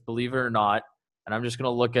aggressive, believe it or not, and I'm just going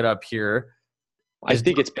to look it up here. I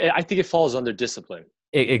think it falls under discipline.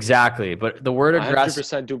 Exactly. But the word aggressive,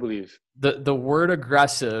 100% do believe. The word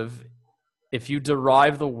aggressive, if you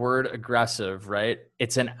derive the word aggressive, right?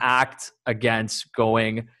 It's an act against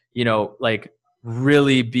going, like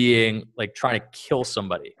really being like trying to kill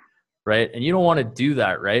somebody, right? And you don't want to do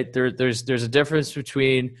that, right? There's a difference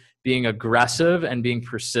between being aggressive and being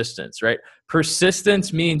persistent, right?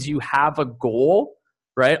 Persistence means you have a goal,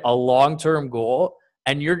 right? A long-term goal,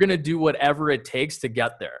 and you're going to do whatever it takes to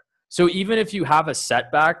get there. So even if you have a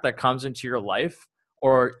setback that comes into your life,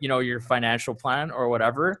 or, your financial plan or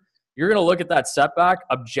whatever, you're going to look at that setback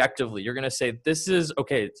objectively. You're going to say, this is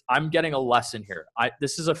okay. I'm getting a lesson here.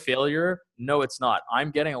 This is a failure. No, it's not.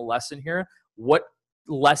 I'm getting a lesson here. What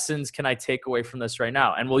lessons can I take away from this right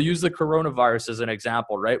now? And we'll use the coronavirus as an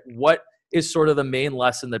example, right? What is sort of the main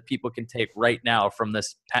lesson that people can take right now from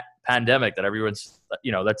this pandemic that everyone's,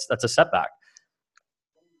 that's a setback.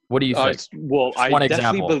 What do you think? Well, Just I one definitely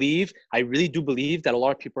example. believe, I really do believe that a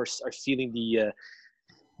lot of people are feeling the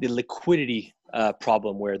liquidity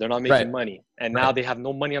problem where they're not making Right. money, and Right. now they have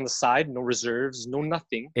no money on the side, no reserves, no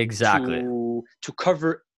nothing Exactly. to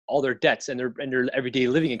cover all their debts and their everyday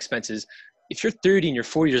living expenses. If you're 30 and you're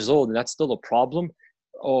 40 years old and that's still a problem,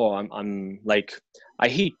 I'm like, I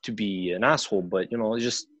hate to be an asshole, but it's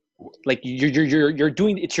just like you're doing you're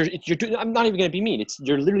doing. I'm not even gonna be mean.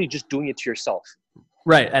 You're literally just doing it to yourself.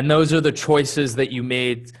 Right. And those are the choices that you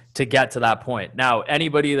made to get to that point. Now,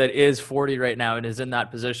 anybody that is 40 right now and is in that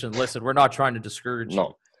position, listen, we're not trying to discourage you.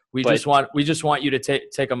 No, We but just want you to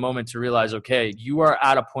take a moment to realize, okay, you are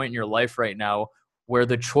at a point in your life right now where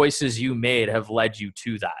the choices you made have led you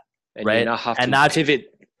to that. and right. you now have And to that's pivot.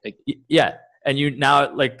 Like, yeah. And you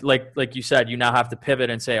now, like you said, you now have to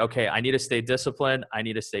pivot and say, okay, I need to stay disciplined. I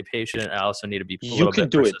need to stay patient. And I also need to be a you little can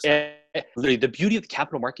bit do persistent. it. Literally, the beauty of the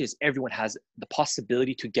capital market is everyone has the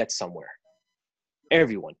possibility to get somewhere.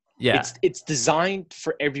 Everyone. Yeah. It's designed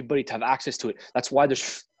for everybody to have access to it. That's why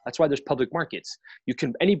there's public markets.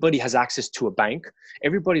 Anybody has access to a bank.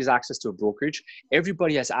 Everybody has access to a brokerage.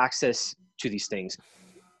 Everybody has access to these things.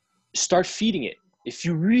 Start feeding it. If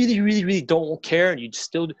you really, really, really don't care and you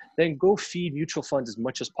still, then go feed mutual funds as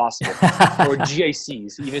much as possible, or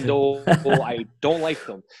GICs, even though I don't like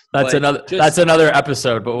them. That's But another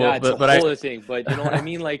episode. But it's a whole other thing. But you know what I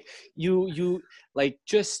mean? Like you like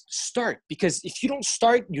just start, because if you don't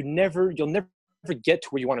start, you'll never get to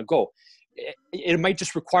where you want to go. It might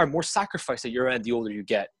just require more sacrifice at your end the older you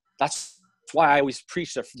get. That's why I always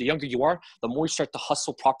preach that the younger you are, the more you start to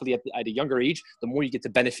hustle properly at a younger age, the more you get to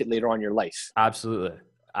benefit later on in your life. Absolutely.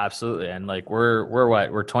 And like we're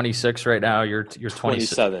what? We're 26 right now. You're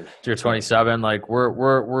 27. You're 27. Like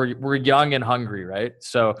we're young and hungry, right?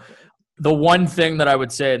 So the one thing that I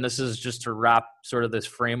would say, and this is just to wrap sort of this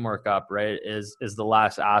framework up, right, is the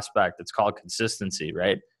last aspect. It's called consistency,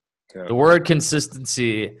 right? Yeah. The word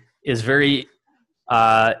consistency is very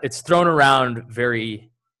it's thrown around very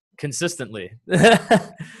consistently.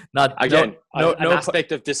 Not again, no an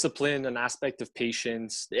aspect of discipline, an aspect of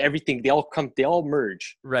patience, everything, they all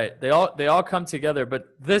merge. Right. They all come together. But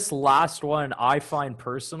this last one, I find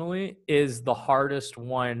personally, is the hardest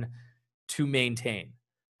one to maintain,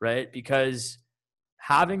 right? Because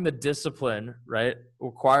having the discipline, right,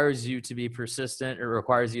 requires you to be persistent. It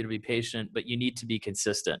requires you to be patient, but you need to be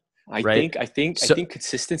consistent. I right? think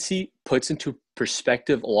consistency puts into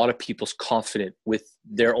perspective a lot of people's confidence with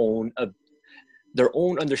their own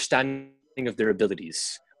understanding of their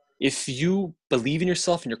abilities. If you believe in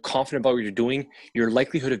yourself and you're confident about what you're doing, your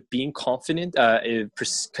likelihood of being confident,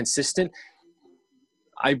 consistent,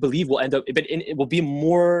 I believe will end up, but it will be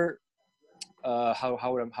more. How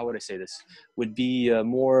would I say this? Would be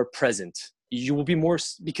more present. You will be more,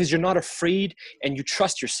 because you're not afraid and you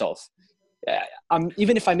trust yourself.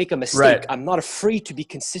 Even if I make a mistake, right, I'm not afraid to be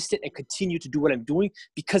consistent and continue to do what I'm doing,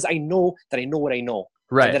 because I know that I know what I know,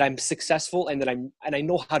 right, and that I'm successful, and that I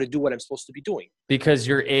know how to do what I'm supposed to be doing. Because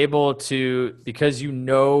you're able to, because you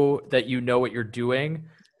know that you know what you're doing,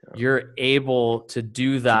 you're able to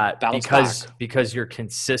do that because you're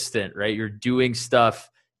consistent, right? You're doing stuff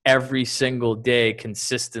every single day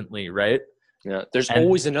consistently, right? Yeah, there's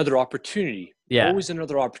always another opportunity. Yeah, always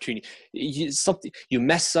another opportunity. You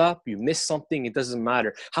mess up, you miss something, it doesn't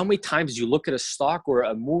matter. How many times you look at a stock or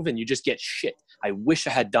a move and you just get shit? I wish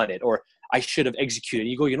I had done it, or I should have executed.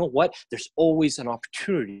 You go, you know what? There's always an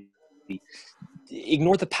opportunity.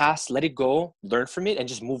 Ignore the past, let it go, learn from it, and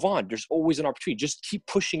just move on. There's always an opportunity. Just keep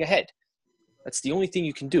pushing ahead. That's the only thing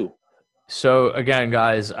you can do. So again,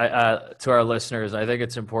 guys, to our listeners, I think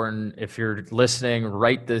it's important, if you're listening,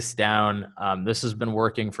 write this down. This has been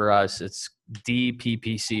working for us. It's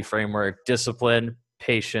DPPC framework: discipline,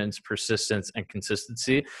 patience, persistence, and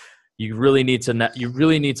consistency. You really need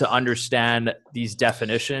to understand these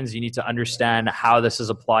definitions. You need to understand how this is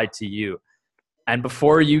applied to you. And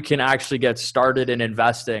before you can actually get started in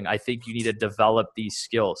investing, I think you need to develop these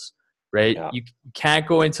skills, right? Yeah. You can't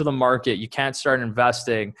go into the market. You can't start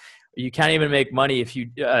investing. You can't even make money if you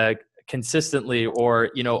consistently, or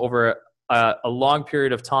over a long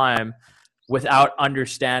period of time, without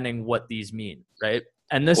understanding what these mean, right?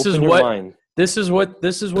 And this is what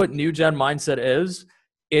New Gen Mindset is.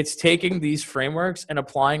 It's taking these frameworks and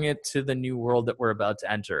applying it to the new world that we're about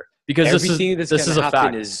to enter. Because everything this is a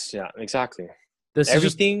fact. Exactly.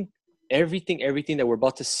 Everything that we're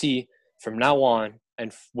about to see from now on,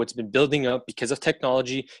 and what's been building up because of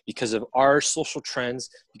technology, because of our social trends,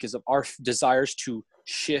 because of our desires to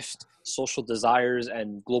shift social desires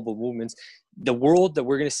and global movements, the world that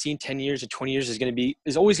we're going to see in 10 years or 20 years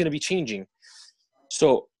is always going to be changing.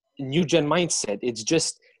 So new gen mindset, it's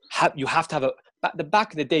just you have to have the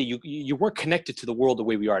back in the day, you weren't connected to the world the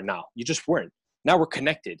way we are now. You just weren't. Now we're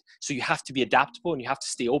connected. So you have to be adaptable and you have to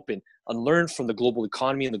stay open and learn from the global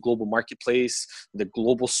economy and the global marketplace, the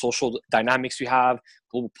global social dynamics we have,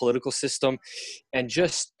 global political system, and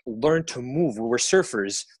just learn to move. We're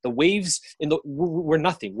surfers. The waves we're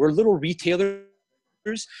nothing. We're little retailers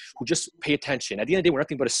who just pay attention. At the end of the day, we're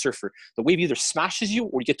nothing but a surfer. The wave either smashes you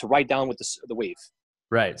or you get to ride down with the wave.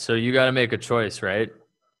 Right. So you got to make a choice, right?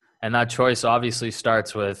 And that choice obviously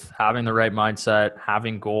starts with having the right mindset,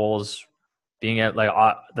 having goals, being at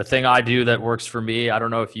the thing I do that works for me. I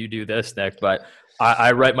don't know if you do this, Nick, but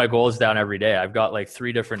I write my goals down every day. I've got like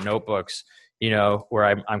 3 different notebooks, where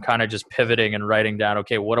I'm kind of just pivoting and writing down,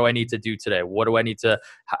 okay, what do I need to do today?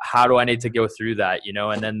 How do I need to go through that?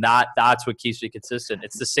 And then that's what keeps me consistent.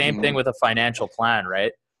 It's the same thing with a financial plan,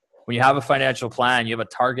 right? When you have a financial plan, you have a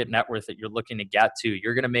target net worth that you're looking to get to.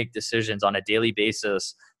 You're going to make decisions on a daily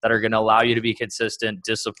basis that are going to allow you to be consistent,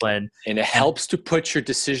 disciplined. And it helps to put your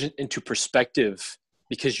decision into perspective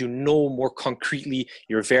because you know more concretely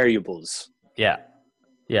your variables. Yeah.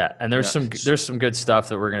 Yeah. And there's some good stuff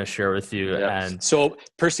that we're going to share with you. Yeah. And so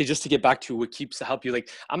personally, just to get back to what keeps to help you, like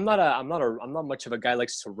I'm not much of a guy who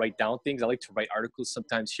likes to write down things. I like to write articles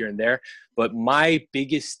sometimes here and there, but my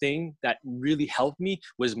biggest thing that really helped me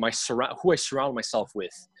was who I surround myself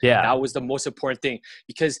with. Yeah. That was the most important thing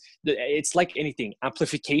because it's like anything.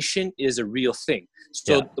 Amplification is a real thing.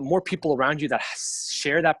 So the more people around you that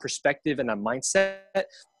share that perspective and that mindset,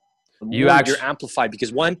 you're amplified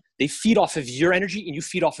because one, they feed off of your energy and you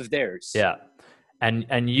feed off of theirs. Yeah.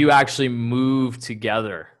 And you actually move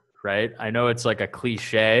together, right? I know it's like a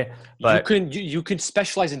cliche, but you can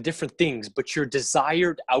specialize in different things, but your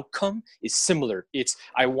desired outcome is similar. It's,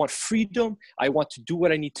 I want freedom. I want to do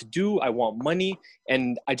what I need to do. I want money.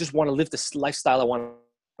 And I just want to live this lifestyle I want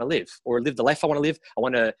to live, or live the life I want to live. I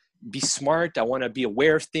want to be smart. I want to be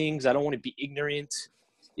aware of things. I don't want to be ignorant.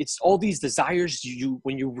 It's all these desires.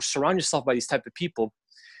 When you surround yourself by these type of people,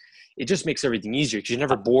 it just makes everything easier because you're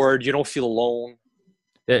never bored. You don't feel alone.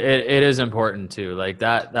 It is important too. Like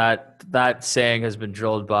that saying has been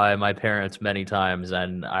drilled by my parents many times,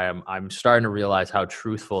 and I'm starting to realize how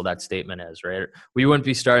truthful that statement is. Right? We wouldn't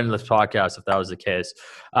be starting this podcast if that was the case.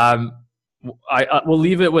 We'll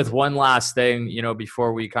leave it with one last thing,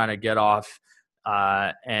 before we kind of get off.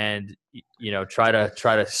 And try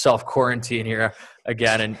to self quarantine here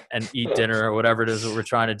again and eat dinner or whatever it is that we're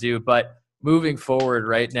trying to do. But moving forward,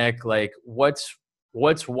 right, Nick, like what's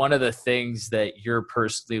one of the things that you're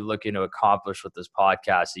personally looking to accomplish with this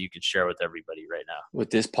podcast that you could share with everybody right now?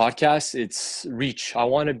 With this podcast, it's reach. I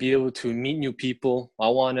want to be able to meet new people. I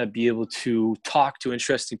want to be able to talk to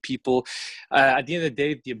interesting people. At the end of the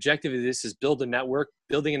day, the objective of this is build a network.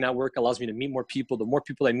 Building a network allows me to meet more people. The more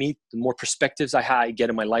people I meet, the more perspectives I get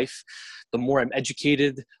in my life. The more I'm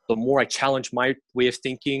educated, the more I challenge my way of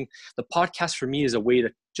thinking. The podcast for me is a way to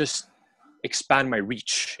just expand my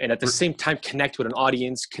reach and at the same time connect with an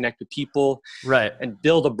audience, connect with people, right, and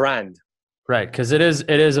build a brand. Right, because it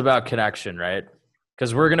is about connection, right?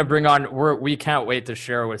 Because we're gonna bring on, we can't wait to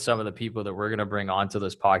share with some of the people that we're gonna bring onto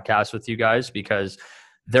this podcast with you guys, because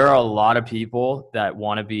there are a lot of people that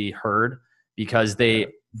want to be heard because they've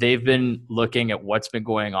been looking at what's been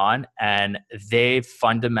going on and they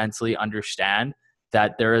fundamentally understand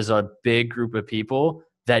that there is a big group of people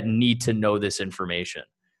that need to know this information.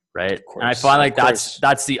 Right. And I find like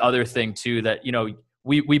that's the other thing too, that,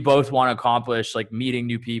 we both want to accomplish, like meeting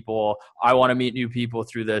new people. I want to meet new people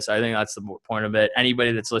through this. I think that's the point of it.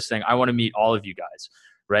 Anybody that's listening, I want to meet all of you guys.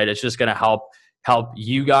 Right. It's just going to help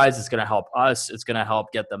you guys. It's going to help us. It's going to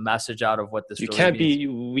help get the message out of what this we can't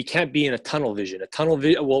be in a tunnel vision.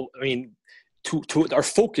 Well, I mean, to our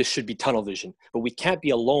focus should be tunnel vision, but we can't be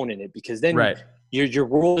alone in it because then your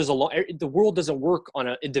world is alone. The world doesn't work on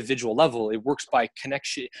an individual level. It works by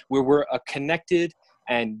connection, where we're a connected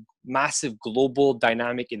and massive global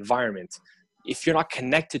dynamic environment. If you're not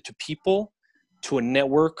connected to people, to a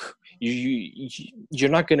network, you're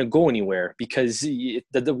not going to go anywhere because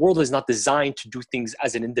the world is not designed to do things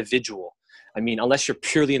as an individual. I mean, unless you're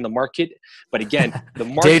purely in the market. But again, the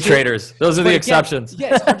market, day traders, those are the exceptions.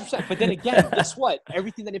 Yes, 100%. But then again, guess what?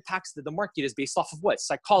 Everything that impacts the market is based off of what?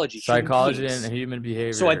 Psychology and human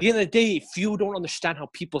behavior. So at the end of the day, if you don't understand how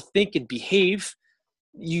people think and behave,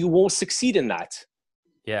 you won't succeed in that.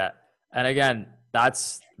 Yeah. And again,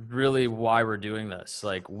 that's really why we're doing this.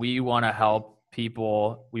 Like, we want to help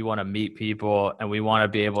people, we want to meet people, and we want to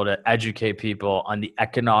be able to educate people on the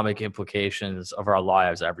economic implications of our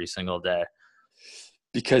lives every single day.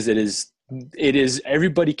 Because it is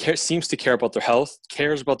everybody seems to care about their health,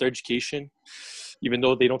 cares about their education, even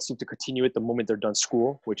though they don't seem to continue it the moment they're done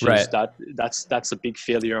school, which is that's a big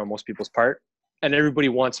failure on most people's part. And everybody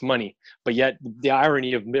wants money, but yet the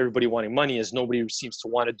irony of everybody wanting money is nobody seems to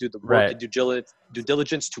want to do the work and due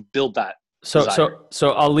diligence to build that. So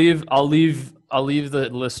I'll leave the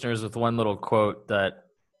listeners with one little quote that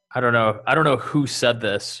I don't know who said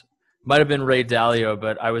this. Might have been Ray Dalio,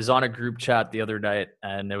 but I was on a group chat the other night,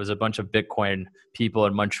 and there was a bunch of Bitcoin people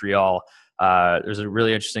in Montreal. There's a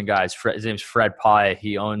really interesting guy. His name's Fred Pye.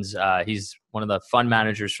 He owns. He's one of the fund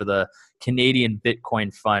managers for the Canadian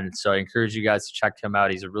Bitcoin Fund. So I encourage you guys to check him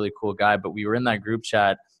out. He's a really cool guy. But we were in that group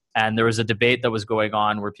chat, and there was a debate that was going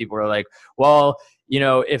on where people were like, "Well,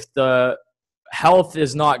 if the health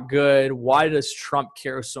is not good, why does Trump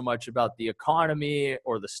care so much about the economy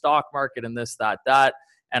or the stock market and this, that?"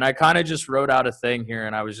 And I kind of just wrote out a thing here,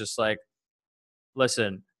 and I was just like,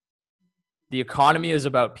 listen, the economy is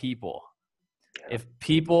about people. If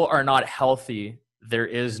people are not healthy, there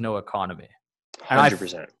is no economy.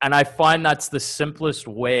 100%. And I find that's the simplest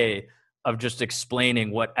way of just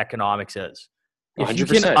explaining what economics is. If 100%. You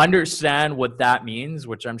can understand what that means,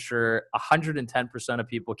 which I'm sure 110% of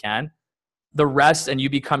people can, the rest, and you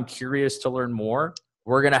become curious to learn more,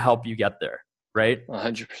 we're going to help you get there, right?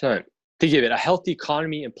 100%. To give it, a healthy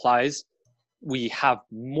economy implies we have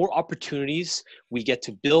more opportunities. We get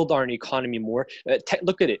to build our economy more.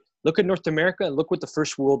 Look at it. Look at North America and look what the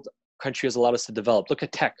first world country has allowed us to develop. Look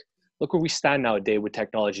at tech. Look where we stand nowadays with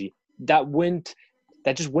technology. That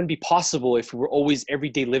just wouldn't be possible if we were always every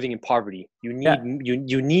day living in poverty. You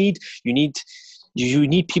need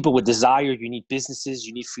people with desire. You need businesses.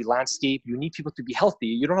 You need free landscape. You need people to be healthy.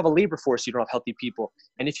 You don't have a labor force. You don't have healthy people.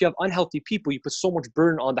 And if you have unhealthy people, you put so much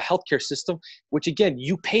burden on the healthcare system, which again,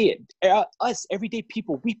 you pay it. Us, everyday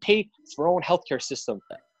people, we pay for our own healthcare system.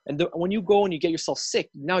 And when you go and you get yourself sick,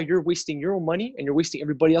 now you're wasting your own money and you're wasting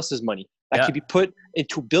everybody else's money. That could be put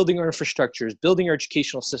into building our infrastructures, building our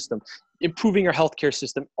educational system, improving our healthcare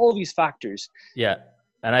system, all these factors. Yeah.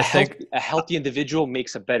 And I think a healthy individual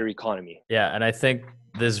makes a better economy. Yeah. And I think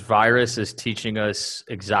this virus is teaching us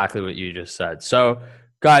exactly what you just said. So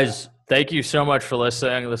guys, thank you so much for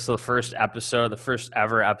listening. This is the first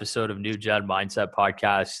ever episode of New Gen Mindset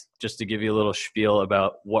Podcast. Just to give you a little spiel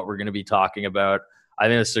about what we're going to be talking about. I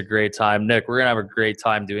think this is a great time. Nick, we're going to have a great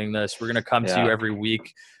time doing this. We're going to come to you every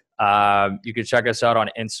week. You can check us out on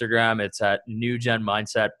Instagram. It's at New Gen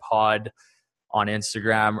Mindset Pod on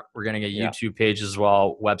Instagram. We're going to get YouTube page as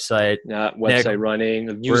well, website. Yeah, website Nick, running,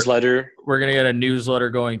 a newsletter. We're going to get a newsletter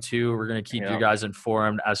going too. We're going to keep you guys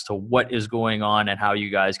informed as to what is going on and how you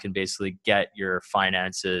guys can basically get your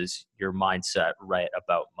finances, your mindset right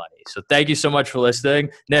about money. So thank you so much for listening.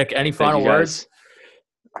 Nick, any final words?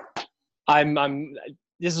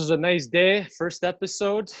 This was a nice day, first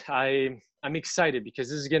episode. I'm excited because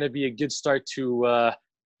this is going to be a good start to,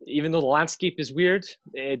 even though the landscape is weird,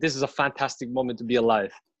 this is a fantastic moment to be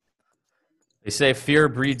alive. They say fear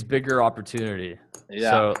breeds bigger opportunity.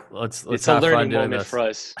 Yeah. So let's it's have a learning fun doing moment this. for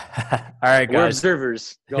us. All right, guys. We're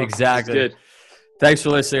observers. Exactly. Good. Thanks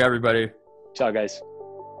for listening, everybody. Ciao, guys.